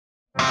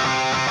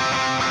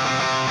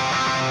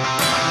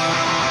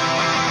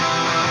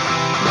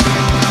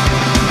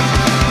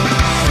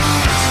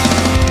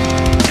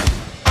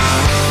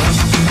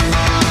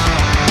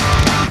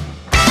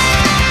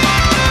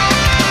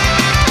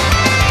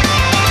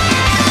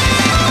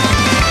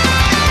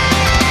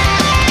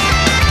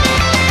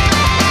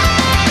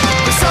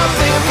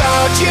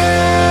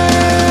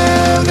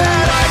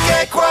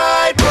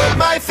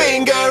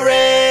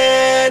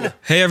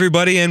Hey,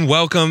 everybody, and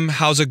welcome.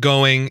 How's it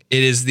going?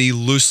 It is the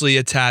Loosely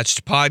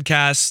Attached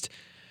podcast.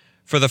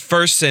 For the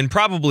first and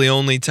probably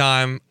only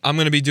time, I'm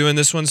going to be doing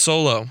this one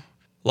solo.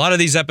 A lot of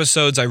these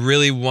episodes, I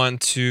really want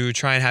to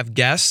try and have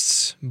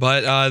guests,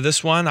 but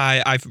this one,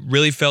 I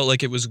really felt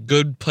like it was a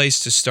good place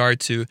to start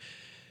to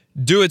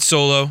do it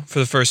solo for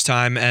the first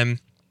time.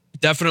 And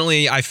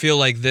definitely, I feel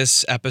like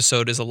this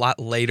episode is a lot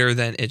later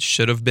than it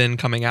should have been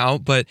coming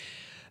out, but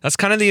that's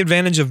kind of the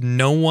advantage of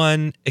no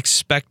one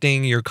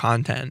expecting your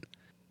content.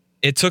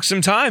 It took some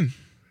time.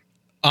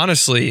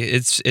 Honestly,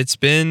 it's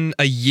been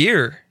a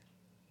year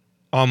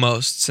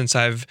almost since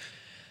I've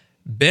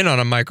been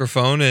on a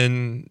microphone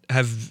and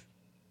have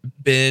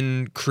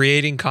been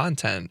creating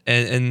content.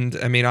 And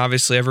I mean,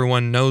 obviously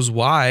everyone knows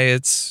why.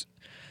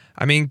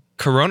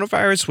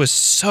 Coronavirus was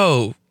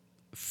so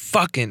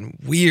fucking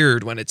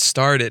weird when it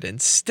started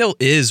and still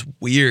is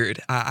weird.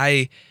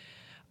 I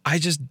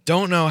just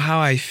don't know how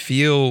I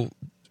feel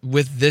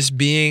with this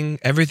being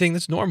everything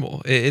that's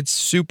normal. It's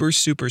super,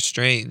 super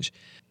strange.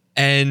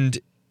 And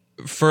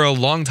for a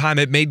long time,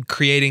 it made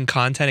creating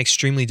content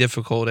extremely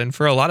difficult. And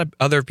for a lot of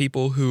other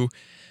people who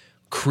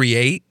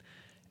create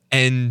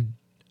and,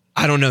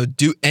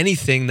 do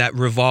anything that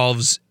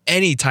revolves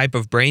any type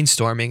of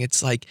brainstorming,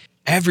 it's like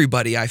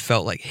everybody, I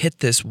felt like, hit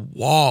this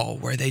wall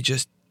where they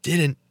just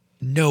didn't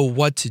know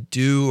what to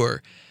do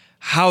or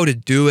how to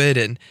do it.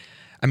 And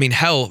I mean,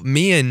 hell,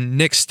 me and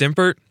Nick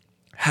Stimpert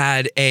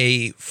had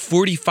a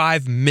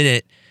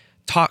 45-minute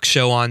talk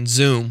show on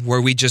Zoom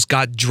where we just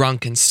got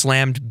drunk and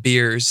slammed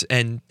beers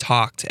and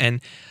talked.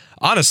 And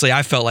honestly,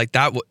 I felt like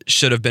that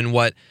should have been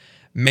what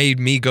made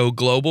me go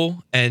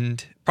global,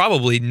 and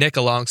probably Nick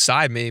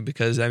alongside me,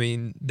 because I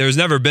mean, there's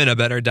never been a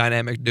better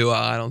dynamic duo,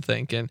 I don't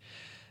think. And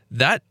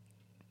that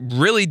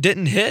really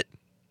didn't hit.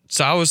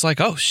 So I was like,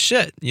 oh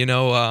shit,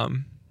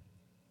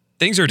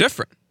 things are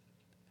different.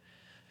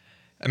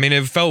 I mean,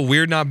 it felt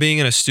weird not being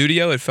in a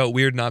studio. It felt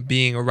weird not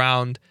being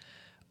around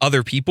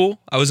other people.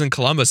 I was in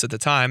Columbus at the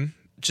time,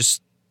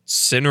 just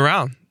sitting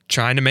around,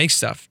 trying to make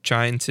stuff,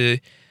 trying to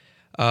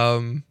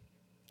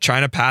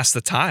pass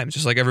the time,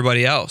 just like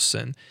everybody else.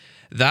 And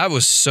that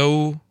was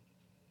so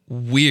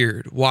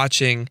weird,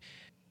 watching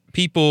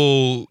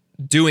people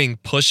doing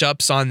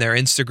push-ups on their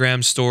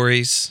Instagram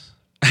stories.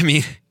 I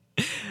mean,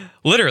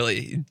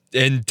 literally,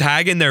 and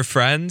tagging their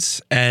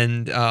friends.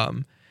 And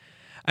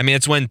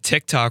it's when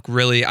TikTok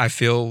really, I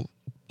feel,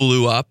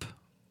 blew up.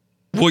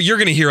 Well, you're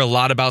going to hear a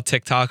lot about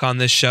TikTok on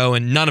this show,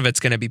 and none of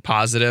it's going to be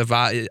positive.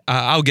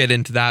 I'll get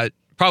into that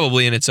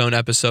probably in its own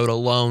episode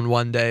alone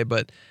one day.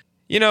 But,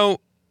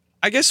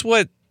 I guess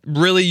what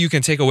really you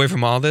can take away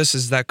from all this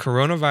is that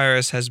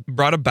coronavirus has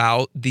brought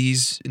about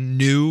these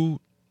new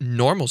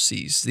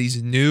normalcies,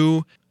 these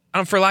new,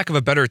 for lack of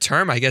a better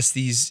term, I guess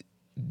these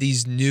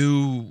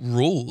new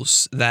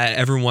rules that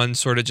everyone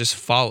sort of just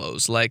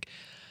follows. Like,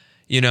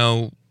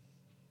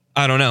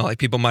 I don't know, like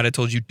people might have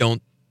told you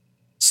don't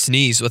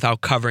sneeze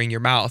without covering your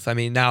mouth. I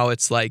mean, now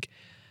it's like,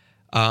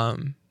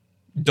 don't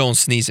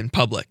sneeze in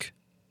public.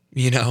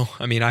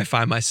 I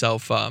find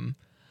myself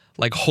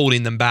like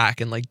holding them back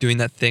and like doing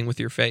that thing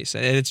with your face.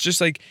 And it's just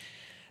like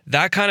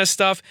that kind of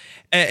stuff.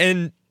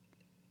 And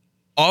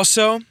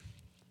also,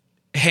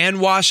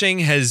 hand washing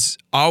has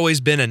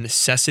always been a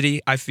necessity,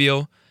 I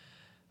feel.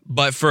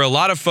 But for a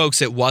lot of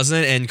folks, it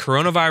wasn't. And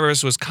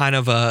coronavirus was kind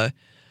of a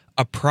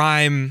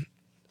prime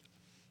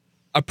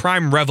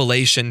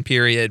revelation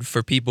period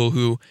for people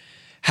who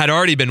had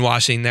already been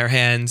washing their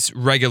hands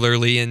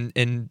regularly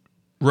and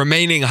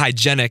remaining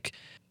hygienic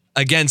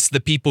against the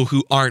people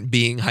who aren't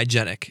being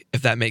hygienic,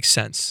 if that makes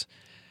sense.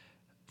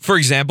 For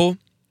example,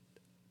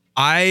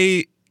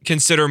 I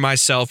consider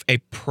myself a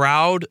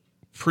proud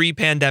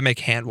pre-pandemic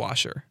hand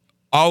washer.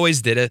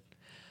 Always did it.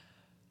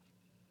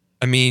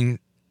 I mean,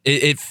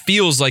 it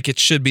feels like it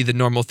should be the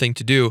normal thing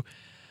to do.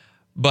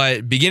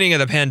 But beginning of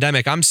the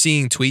pandemic, I'm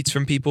seeing tweets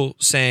from people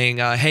saying,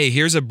 hey,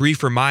 here's a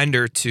brief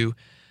reminder to,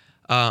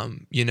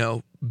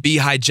 be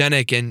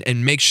hygienic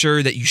and make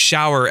sure that you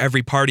shower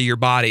every part of your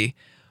body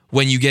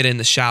when you get in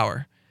the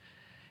shower.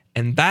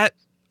 And that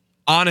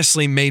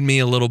honestly made me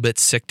a little bit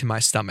sick to my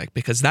stomach,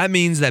 because that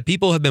means that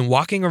people have been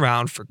walking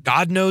around for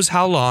God knows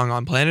how long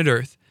on planet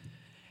Earth,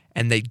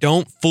 and they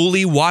don't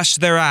fully wash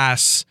their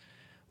ass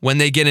when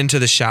they get into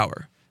the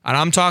shower. And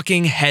I'm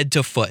talking head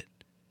to foot.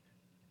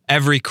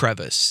 Every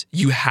crevice,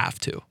 you have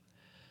to.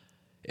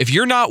 If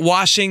you're not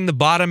washing the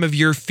bottom of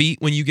your feet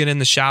when you get in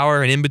the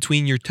shower and in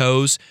between your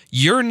toes,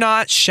 you're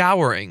not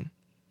showering.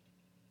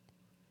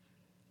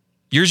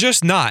 You're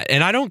just not.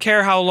 And I don't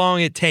care how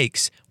long it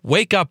takes.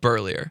 Wake up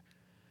earlier.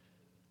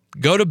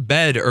 Go to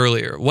bed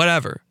earlier,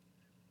 whatever.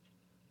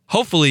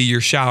 Hopefully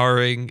you're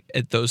showering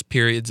at those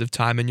periods of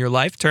time in your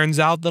life. Turns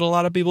out that a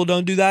lot of people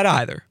don't do that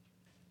either.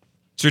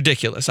 It's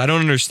ridiculous. I don't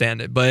understand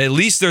it. But at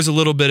least there's a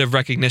little bit of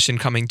recognition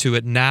coming to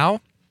it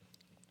now.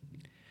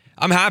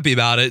 I'm happy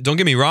about it. Don't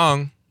get me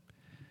wrong.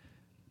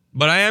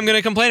 But I am going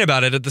to complain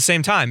about it at the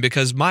same time,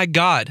 because my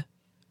God,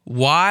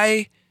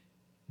 why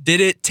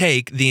did it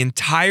take the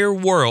entire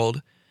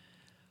world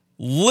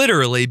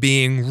literally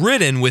being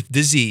ridden with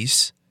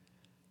disease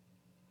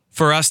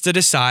for us to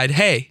decide,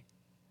 hey,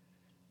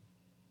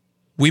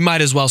 we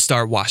might as well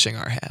start washing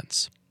our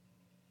hands.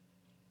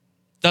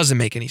 Doesn't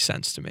make any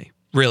sense to me.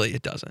 Really,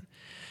 it doesn't.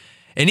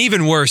 And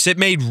even worse, it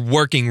made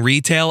working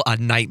retail a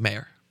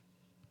nightmare.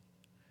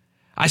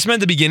 I spent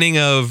the beginning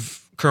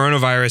of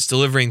coronavirus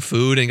delivering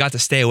food and got to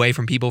stay away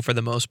from people for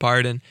the most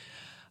part. And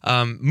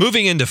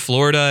moving into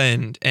Florida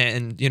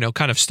and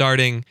kind of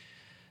starting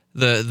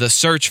the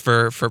search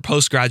for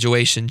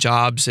post-graduation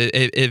jobs,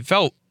 it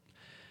felt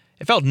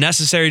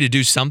necessary to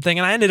do something.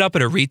 And I ended up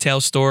at a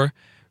retail store.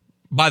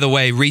 By the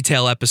way,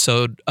 retail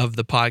episode of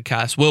the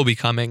podcast will be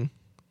coming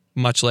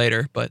much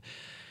later, but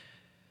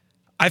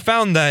I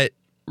found that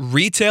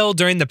retail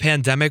during the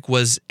pandemic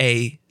was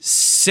a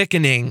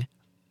sickening,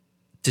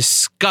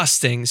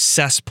 disgusting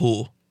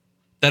cesspool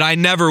that I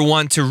never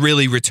want to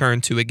really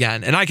return to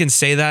again. And I can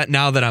say that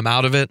now that I'm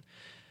out of it,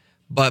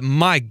 but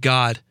my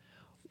God,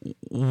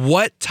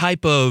 what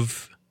type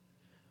of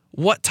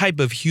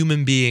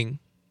human being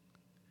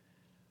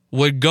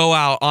would go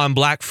out on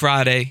Black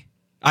Friday?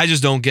 I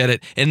just don't get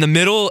it. In the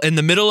middle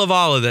of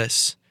all of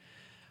this,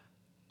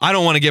 I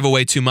don't want to give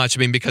away too much. I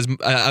mean, because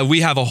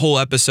we have a whole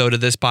episode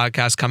of this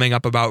podcast coming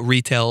up about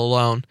retail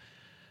alone.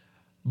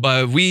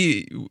 But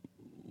me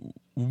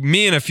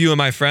and a few of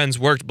my friends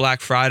worked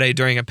Black Friday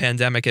during a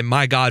pandemic, and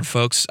my God,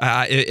 folks,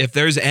 if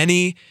there's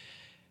any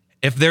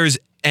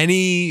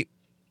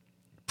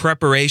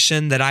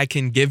preparation that I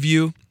can give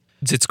you,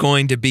 it's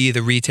going to be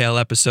the retail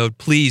episode.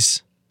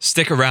 Please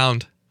stick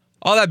around.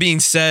 All that being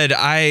said,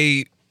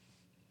 I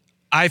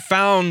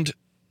found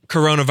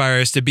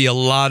coronavirus to be a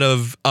lot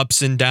of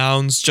ups and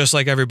downs, just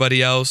like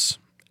everybody else.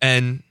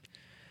 And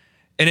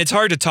it's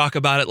hard to talk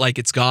about it like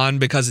it's gone,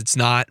 because it's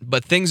not.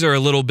 But things are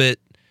a little bit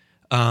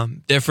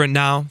different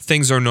now.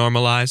 Things are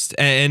normalized,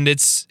 and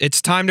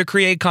it's time to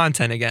create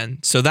content again.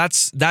 So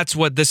that's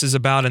what this is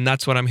about, and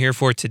that's what I'm here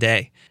for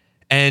today.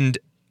 And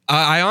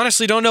I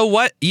honestly don't know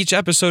what each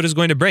episode is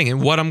going to bring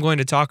and what I'm going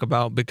to talk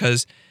about,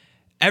 because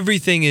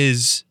everything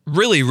is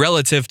really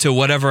relative to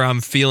whatever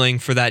I'm feeling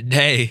for that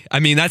day.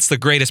 I mean, that's the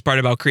greatest part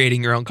about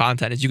creating your own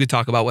content, is you can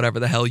talk about whatever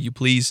the hell you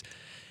please.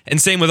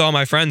 And same with all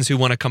my friends who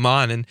want to come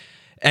on, and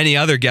any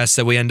other guests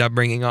that we end up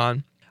bringing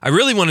on. I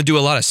really want to do a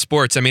lot of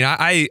sports. I mean,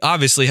 I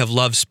obviously have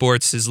loved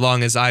sports as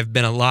long as I've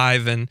been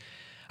alive, and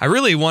I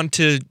really want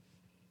to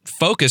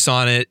focus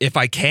on it if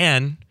I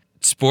can.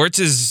 Sports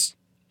is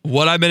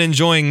what I've been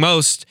enjoying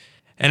most.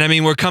 And I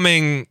mean, we're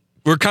coming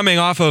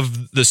off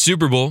of the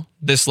Super Bowl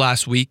this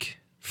last week.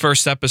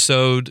 First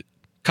episode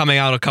coming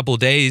out a couple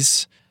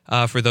days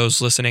for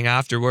those listening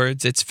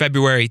afterwards. It's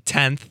February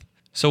 10th.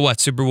 So what?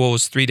 Super Bowl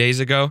was 3 days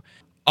ago.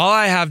 All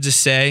I have to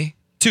say,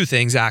 two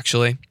things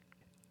actually,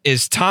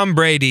 is Tom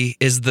Brady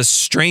is the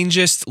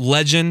strangest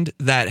legend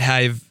that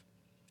I've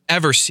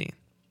ever seen.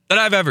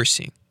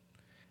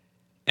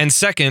 And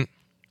second,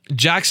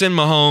 Jackson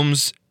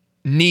Mahomes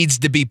needs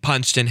to be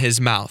punched in his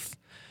mouth.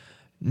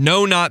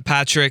 No, not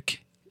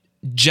Patrick.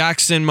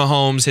 Jackson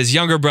Mahomes, his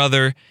younger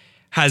brother,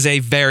 has a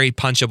very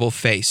punchable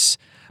face.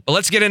 But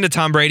let's get into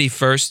Tom Brady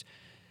first.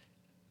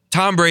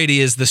 Tom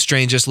Brady is the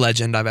strangest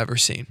legend I've ever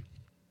seen.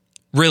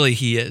 Really,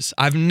 he is.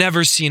 I've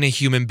never seen a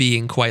human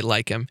being quite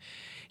like him.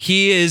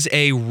 He is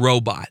a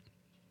robot.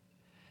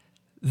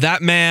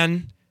 That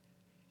man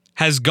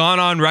has gone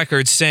on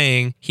record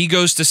saying he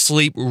goes to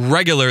sleep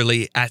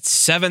regularly at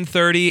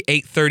 7:30,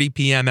 8:30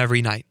 p.m.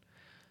 every night.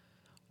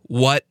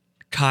 What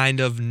kind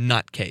of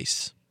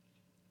nutcase?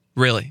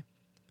 Really?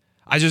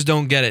 I just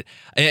don't get it.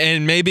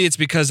 And maybe it's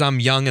because I'm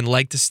young and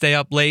like to stay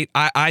up late.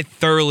 I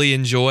thoroughly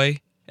enjoy,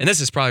 and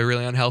this is probably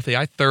really unhealthy,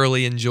 I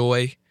thoroughly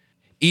enjoy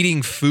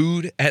eating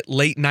food at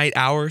late night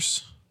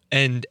hours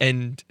and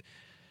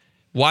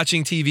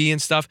watching TV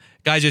and stuff.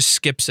 Guy just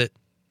skips it.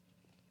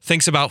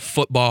 Thinks about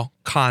football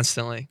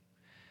constantly.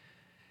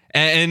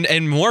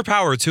 And more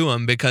power to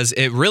him, because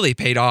it really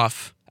paid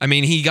off. I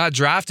mean, he got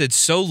drafted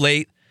so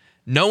late.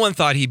 No one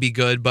thought he'd be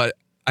good, but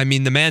I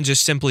mean, the man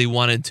just simply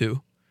wanted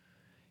to.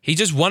 He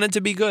just wanted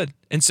to be good,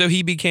 and so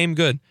he became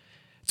good.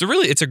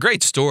 It's a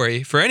great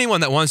story for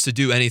anyone that wants to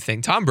do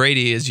anything. Tom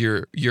Brady is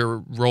your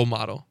role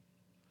model.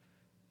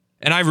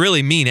 And I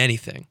really mean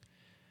anything.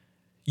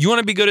 You want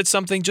to be good at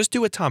something, just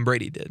do what Tom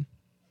Brady did.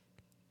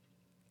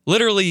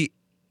 Literally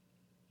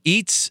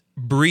eats,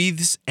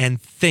 breathes, and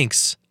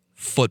thinks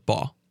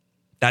football.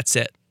 That's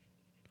it.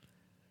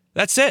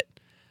 That's it.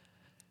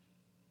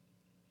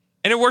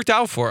 And it worked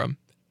out for him.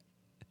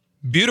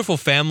 Beautiful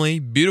family,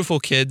 beautiful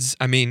kids.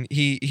 I mean,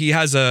 he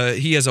has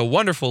a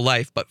wonderful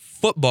life, but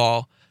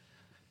football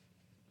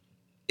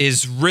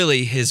is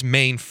really his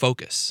main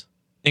focus.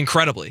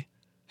 Incredibly.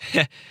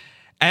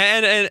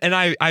 and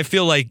I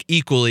feel like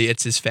equally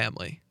it's his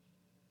family.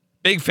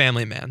 Big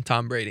family man,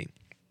 Tom Brady.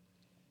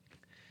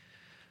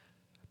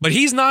 But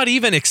he's not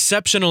even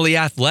exceptionally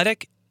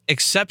athletic,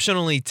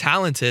 exceptionally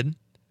talented.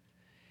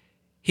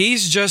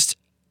 He's just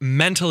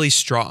mentally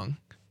strong.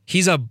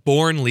 He's a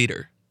born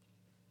leader.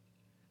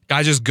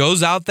 Guy just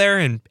goes out there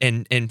and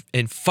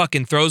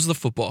fucking throws the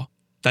football.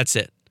 That's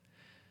it.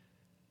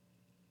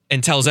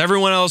 And tells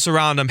everyone else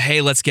around him,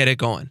 hey, let's get it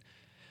going.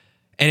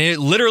 And it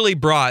literally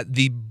brought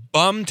the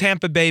bum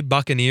Tampa Bay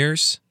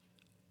Buccaneers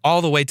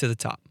all the way to the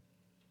top.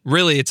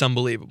 Really, it's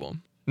unbelievable.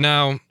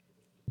 Now,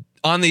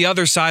 on the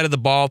other side of the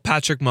ball,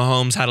 Patrick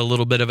Mahomes had a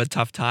little bit of a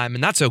tough time,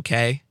 and that's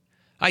okay.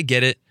 I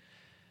get it.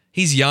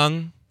 He's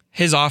young.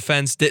 His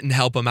offense didn't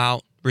help him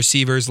out.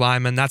 Receivers,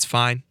 linemen, that's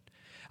fine.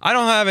 I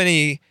don't have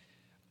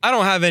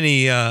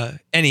any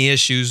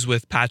issues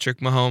with Patrick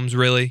Mahomes,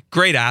 really.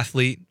 Great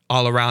athlete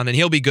all around, and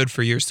he'll be good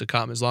for years to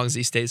come as long as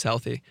he stays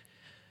healthy.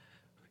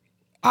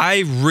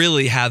 I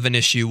really have an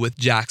issue with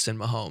Jackson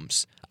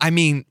Mahomes. I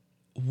mean,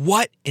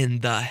 what in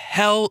the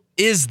hell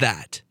is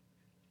that?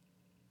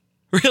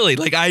 Really,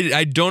 like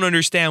I don't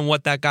understand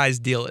what that guy's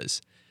deal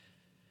is.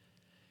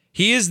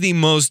 He is the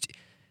most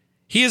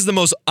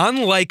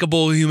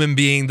unlikable human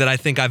being that I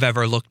think I've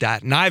ever looked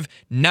at. And I've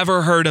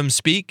never heard him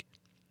speak.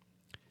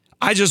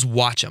 I just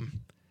watch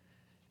him.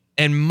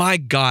 And my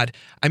God,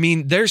 I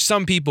mean, there's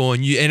some people,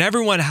 and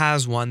everyone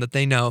has one that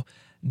they know,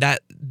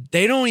 that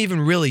they don't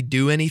even really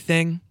do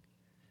anything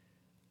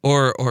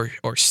or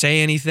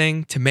say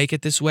anything to make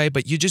it this way,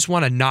 but you just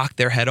want to knock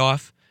their head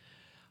off.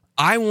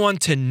 I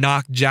want to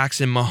knock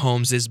Jackson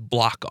Mahomes'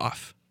 block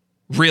off.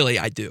 Really,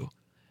 I do.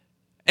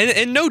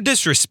 And no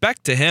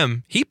disrespect to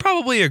him. He'd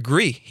probably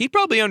agree. He'd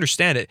probably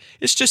understand it.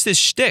 It's just his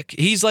shtick.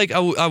 He's like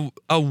a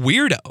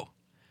weirdo.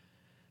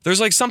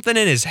 There's like something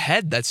in his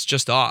head that's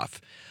just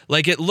off.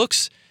 Like it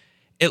looks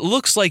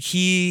like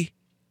he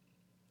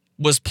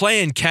was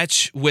playing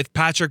catch with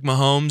Patrick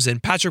Mahomes,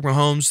 and Patrick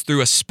Mahomes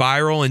threw a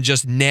spiral and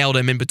just nailed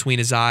him in between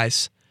his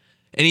eyes.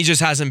 And he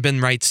just hasn't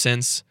been right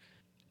since.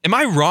 Am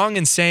I wrong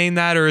in saying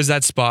that, or is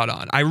that spot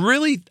on? I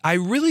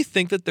really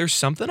think that there's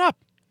something up.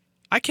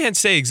 I can't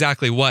say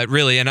exactly what,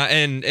 really, and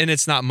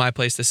it's not my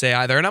place to say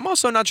either. And I'm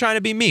also not trying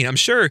to be mean. I'm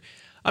sure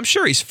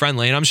he's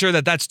friendly, and I'm sure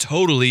that that's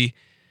totally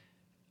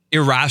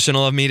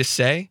irrational of me to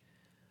say.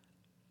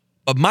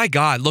 But my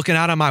God, looking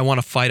at him, I want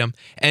to fight him.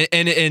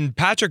 And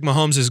Patrick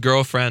Mahomes'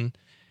 girlfriend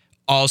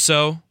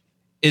also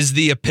is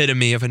the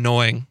epitome of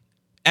annoying.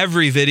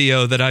 Every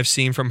video that I've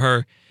seen from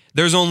her,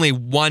 there's only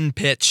one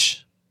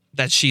pitch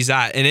that she's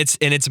at, and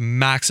it's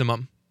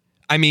maximum.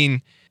 I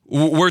mean,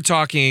 we're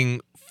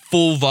talking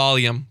full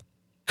volume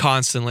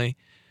constantly.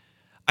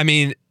 I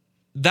mean,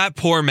 that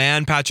poor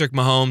man, Patrick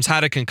Mahomes,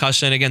 had a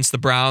concussion against the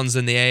Browns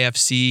in the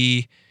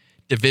AFC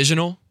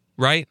divisional,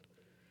 right?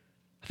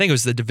 I think it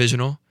was the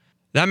divisional.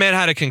 That man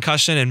had a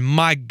concussion, and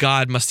my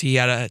God, must he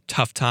had a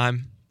tough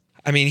time.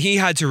 I mean, he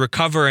had to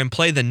recover and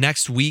play the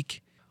next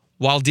week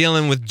while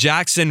dealing with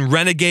Jackson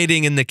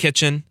renegading in the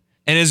kitchen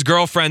and his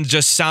girlfriend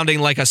just sounding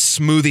like a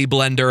smoothie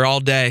blender all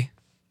day.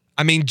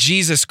 I mean,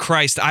 Jesus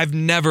Christ, I've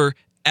never,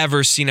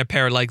 ever seen a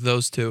pair like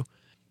those two.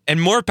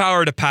 And more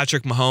power to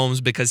Patrick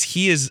Mahomes, because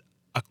he is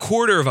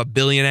 $250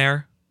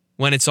 million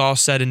when it's all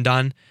said and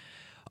done.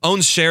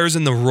 Owns shares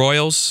in the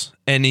Royals,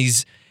 and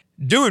he's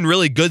doing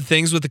really good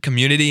things with the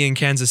community in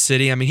Kansas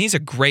City. I mean, he's a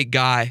great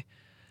guy,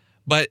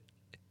 but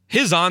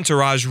his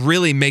entourage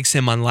really makes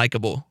him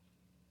unlikable.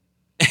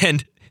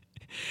 And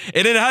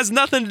it has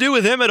nothing to do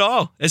with him at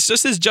all. It's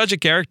just his judge of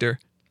character.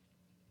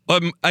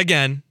 But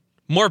again,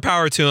 more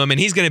power to him, and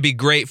he's going to be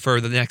great for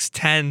the next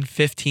 10,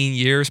 15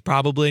 years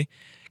probably.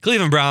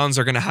 Cleveland Browns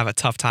are going to have a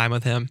tough time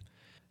with him.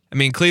 I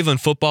mean,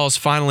 Cleveland football is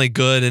finally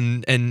good,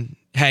 and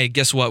hey,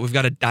 guess what? We've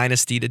got a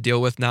dynasty to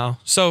deal with now.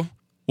 So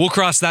we'll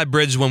cross that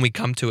bridge when we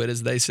come to it,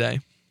 as they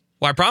say.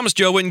 Well, I promised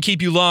you I wouldn't keep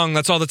you long.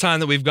 That's all the time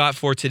that we've got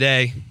for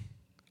today.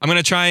 I'm going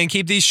to try and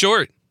keep these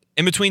short,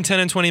 in between 10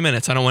 and 20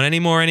 minutes. I don't want any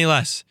more, any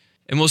less.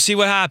 And we'll see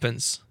what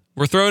happens.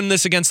 We're throwing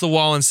this against the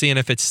wall and seeing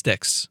if it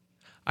sticks.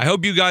 I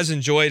hope you guys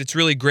enjoyed. It's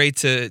really great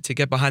to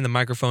get behind the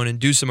microphone and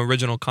do some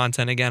original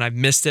content again. I've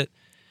missed it.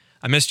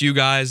 I missed you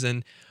guys,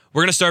 and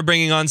we're going to start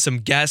bringing on some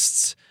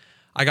guests.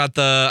 I got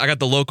the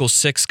local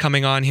six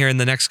coming on here in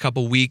the next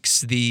couple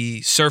weeks.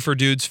 The surfer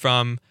dudes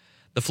from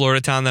the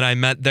Florida town that I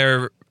met,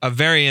 they're a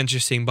very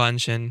interesting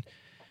bunch, and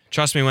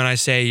trust me when I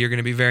say you're going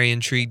to be very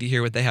intrigued to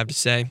hear what they have to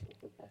say.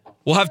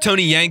 We'll have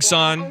Tony Yanks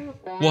on.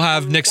 We'll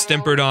have Nick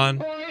Stimpert on.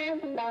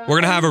 We're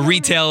going to have a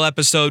retail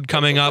episode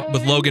coming up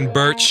with Logan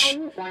Birch.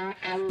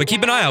 But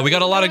keep an eye out. We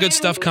got a lot of good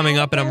stuff coming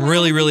up, and I'm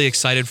really, really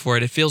excited for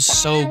it. It feels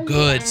so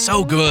good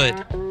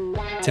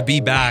to be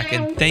back,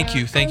 and thank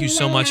you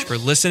so much for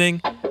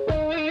listening.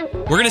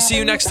 We're going to see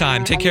you next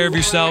time. Take care of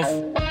yourself.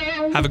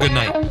 Have a good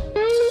night.